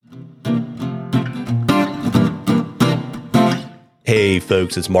Hey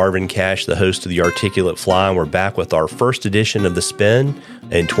folks, it's Marvin Cash, the host of The Articulate Fly, and we're back with our first edition of The Spin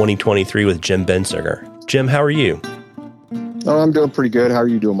in 2023 with Jim Bensinger. Jim, how are you? Oh, I'm doing pretty good. How are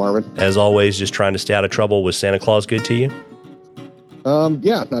you doing, Marvin? As always, just trying to stay out of trouble. Was Santa Claus good to you?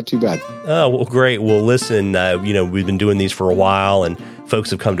 Yeah, not too bad. Oh, well, great. Well, listen, we've been doing these for a while, and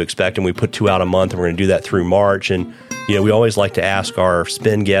folks have come to expect them. We put 2 out a month, and we're going to do that through March. And, we always like to ask our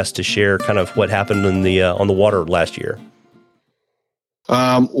spin guests to share kind of what happened in the on the water last year.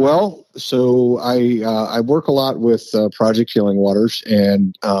 So I work a lot with Project Healing Waters,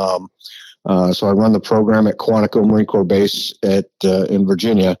 and so I run the program at Quantico Marine Corps Base in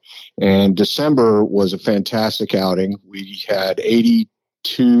Virginia. And December was a fantastic outing. We had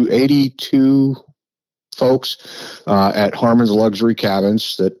 82 folks at Harmon's Luxury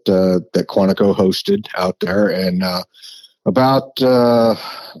Cabins that Quantico hosted out there, and about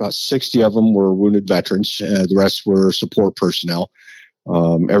 60 of them were wounded veterans. The rest were support personnel.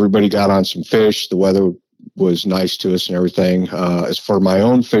 Everybody got on some fish. The weather was nice to us and everything. As for my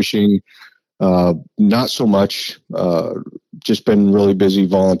own fishing, not so much. Just been really busy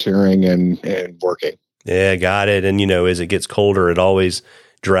volunteering and working. Yeah, got it. And, as it gets colder, it always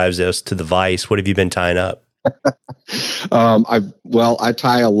drives us to the vise. What have you been tying up? I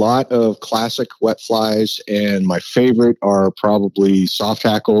tie a lot of classic wet flies, and my favorite are probably soft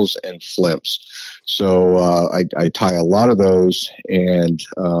hackles and flimps. So I tie a lot of those, and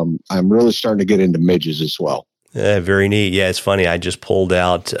I'm really starting to get into midges as well. Very neat. Yeah, it's funny. I just pulled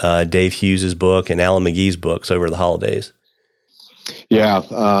out Dave Hughes's book and Alan McGee's books over the holidays. Yeah.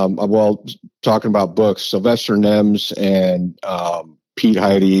 Talking about books, Sylvester Nems and Pete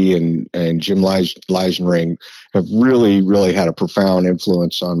Heide and Jim Leisenring have really, really had a profound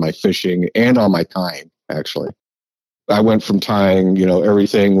influence on my fishing and on my tying, actually. I went from tying,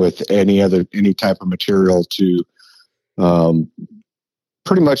 everything with any type of material to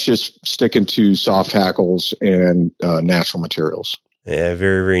pretty much just sticking to soft hackles and natural materials. Yeah,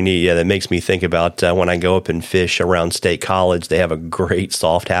 very, very neat. Yeah, that makes me think about when I go up and fish around State College. They have a great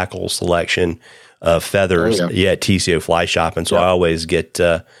soft hackle selection of feathers. Oh, yeah. At TCO Fly Shop, and so I always get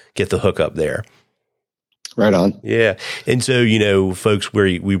the hookup there. Right on. Yeah. And so, folks,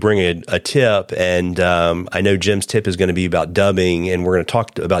 we bring a tip, and I know Jim's tip is going to be about dubbing, and we're going to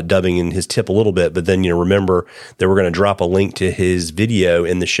talk about dubbing in his tip a little bit, but then, remember that we're going to drop a link to his video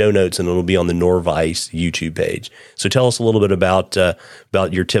in the show notes, and it'll be on the Norvice YouTube page. So tell us a little bit about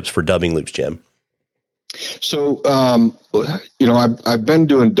your tips for dubbing loops, Jim. So, I've been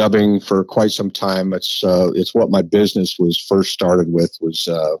doing dubbing for quite some time. It's what my business was first started with was,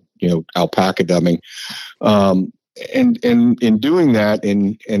 alpaca dubbing. And in doing that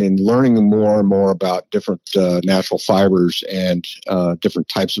and in learning more and more about different natural fibers and different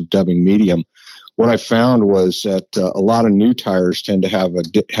types of dubbing medium, what I found was that a lot of new tyers tend to have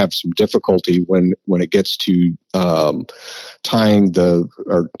some difficulty when it gets to tying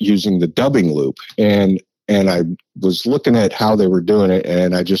or using the dubbing loop. And I was looking at how they were doing it,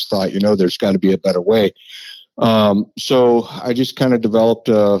 and I just thought, there's got to be a better way. So I just kind of developed,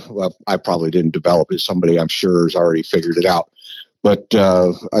 I probably didn't develop it. Somebody I'm sure has already figured it out, but,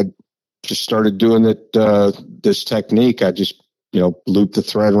 I just started doing this technique. I just, loop the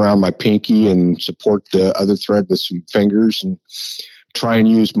thread around my pinky and support the other thread with some fingers and try and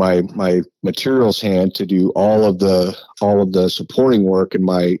use my materials hand to do all of the supporting work in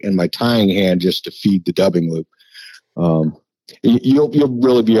my tying hand just to feed the dubbing loop. You'll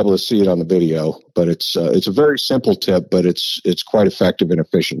really be able to see it on the video, but it's a very simple tip, but it's quite effective and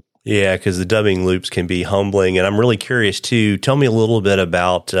efficient. Yeah, because the dubbing loops can be humbling, and I'm really curious too. Tell me a little bit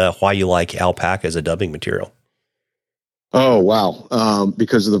about why you like alpaca as a dubbing material. Oh wow,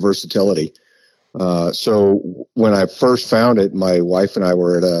 because of the versatility. So when I first found it, my wife and I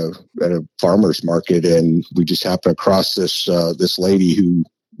were at a farmer's market, and we just happened across this lady who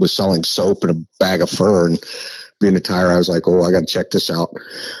was selling soap and a bag of fur, and being a tyer, I was like, oh, I got to check this out.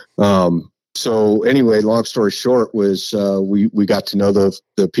 So anyway, long story short was we got to know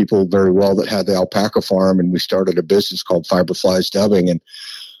the people very well that had the alpaca farm, and we started a business called Fiberflies Dubbing, and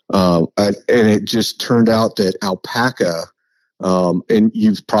it just turned out that alpaca, and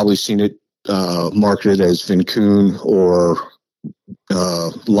you've probably seen it marketed as Vincoon or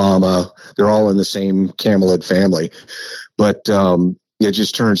llama. They're all in the same camelid family, but it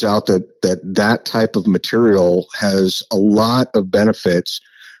just turns out that type of material has a lot of benefits.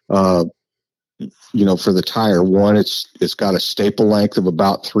 For the tyer. One, it's got a staple length of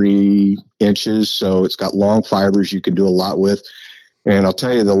about 3 inches, so it's got long fibers you can do a lot with. And I'll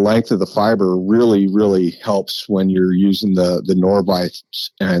tell you, the length of the fiber really, really helps when you're using the Norvice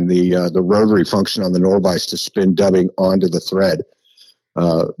and the rotary function on the Norvice to spin dubbing onto the thread.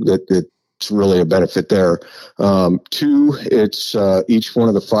 It's really a benefit there. Two, it's each one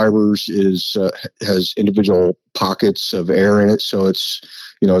of the fibers has individual pockets of air in it, so it's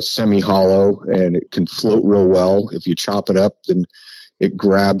semi-hollow and it can float real well. If you chop it up, then it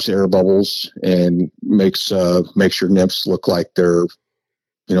grabs air bubbles and makes your nymphs look like they're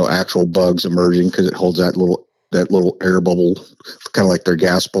actual bugs emerging, because it holds that little air bubble, kind of like their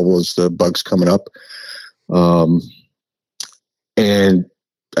gas bubble as the bugs coming up. And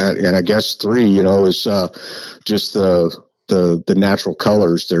I guess three, is just the natural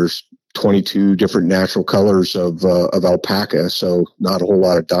colors. There's 22 different natural colors of alpaca, so not a whole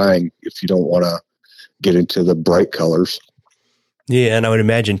lot of dyeing if you don't want to get into the bright colors. Yeah, and I would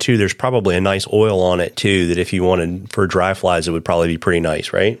imagine too, there's probably a nice oil on it too, that if you wanted for dry flies, it would probably be pretty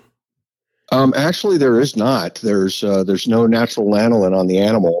nice, right? Actually, there is not. There's no natural lanolin on the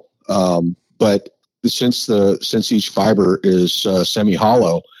animal, but since each fiber is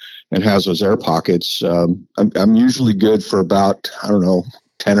semi-hollow and has those air pockets, I'm usually good for about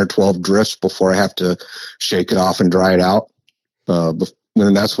 10 or 12 drifts before I have to shake it off and dry it out. And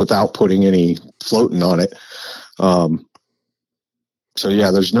that's without putting any floating on it. So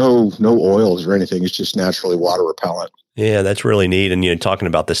yeah, there's no oils or anything. It's just naturally water repellent. Yeah, that's really neat. And talking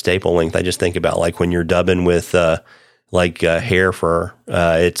about the staple length, I just think about like when you're dubbing with hair fur,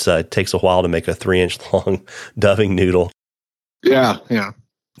 it takes a while to make a 3-inch long dubbing noodle. Yeah.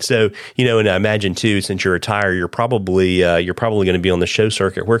 So, and I imagine too, since you're a tire, you're probably going to be on the show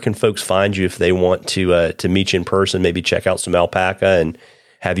circuit. Where can folks find you if they want to meet you in person, maybe check out some alpaca and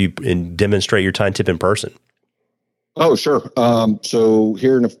have you demonstrate your time tip in person? Oh, sure. So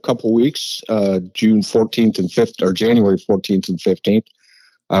here in a couple of weeks, June 14th and 15th, or January 14th and 15th,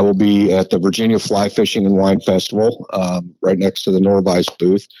 I will be at the Virginia Fly Fishing and Wine Festival, right next to the Norvise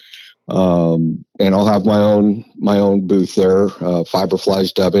booth. And I'll have my own booth there,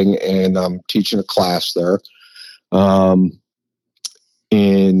 Fiberflies dubbing, and I'm teaching a class there.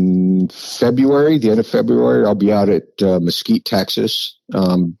 In February, the end of February, I'll be out at Mesquite, Texas,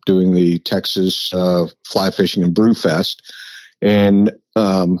 doing the Texas Fly Fishing and Brew Fest. And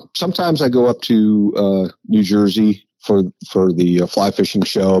sometimes I go up to New Jersey for the fly fishing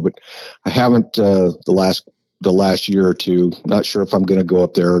show, but I haven't the last year or two. Not sure if I'm going to go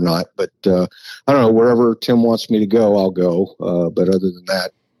up there or not, but I don't know. Wherever Tim wants me to go, I'll go. But other than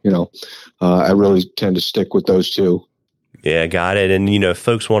that, I really tend to stick with those two. Yeah, got it. And, if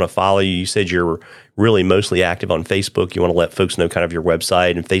folks want to follow you, you said you're really mostly active on Facebook. You want to let folks know kind of your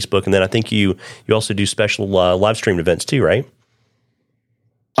website and Facebook. And then I think you also do special live stream events too, right?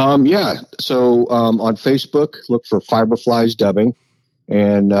 Yeah. So on Facebook, look for Fiberflies Dubbing.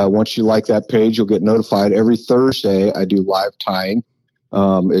 And once you like that page, you'll get notified. Every Thursday, I do live tying.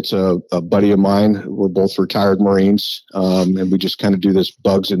 It's a buddy of mine. We're both retired Marines, and we just kind of do this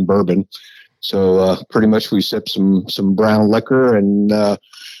bugs and bourbon. So pretty much we sip some brown liquor and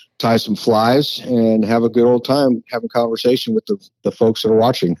tie some flies and have a good old time having conversation with the folks that are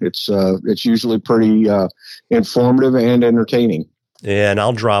watching. It's usually pretty informative and entertaining. Yeah, and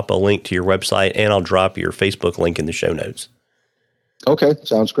I'll drop a link to your website and I'll drop your Facebook link in the show notes. Okay,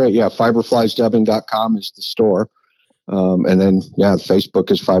 sounds great. Yeah, fiberfliesdubbing.com is the store. And then, Facebook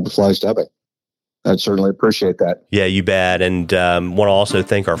is Fiberflies Dubbing. I'd certainly appreciate that. Yeah, you bet. And want to also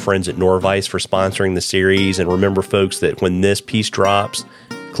thank our friends at Norvise for sponsoring the series. And remember, folks, that when this piece drops,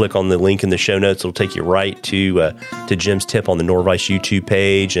 click on the link in the show notes. It'll take you right to Jim's tip on the Norvise YouTube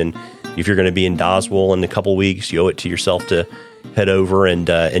page. And if you're going to be in Doswell in a couple weeks, you owe it to yourself to head over and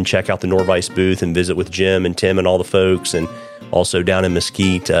check out the Norvise booth and visit with Jim and Tim and all the folks. And also down in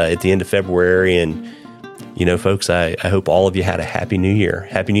Mesquite at the end of February. And folks, I hope all of you had a Happy New Year.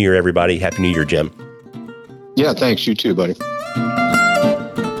 Happy New Year, everybody. Happy New Year, Jim. Yeah, thanks. You too, buddy.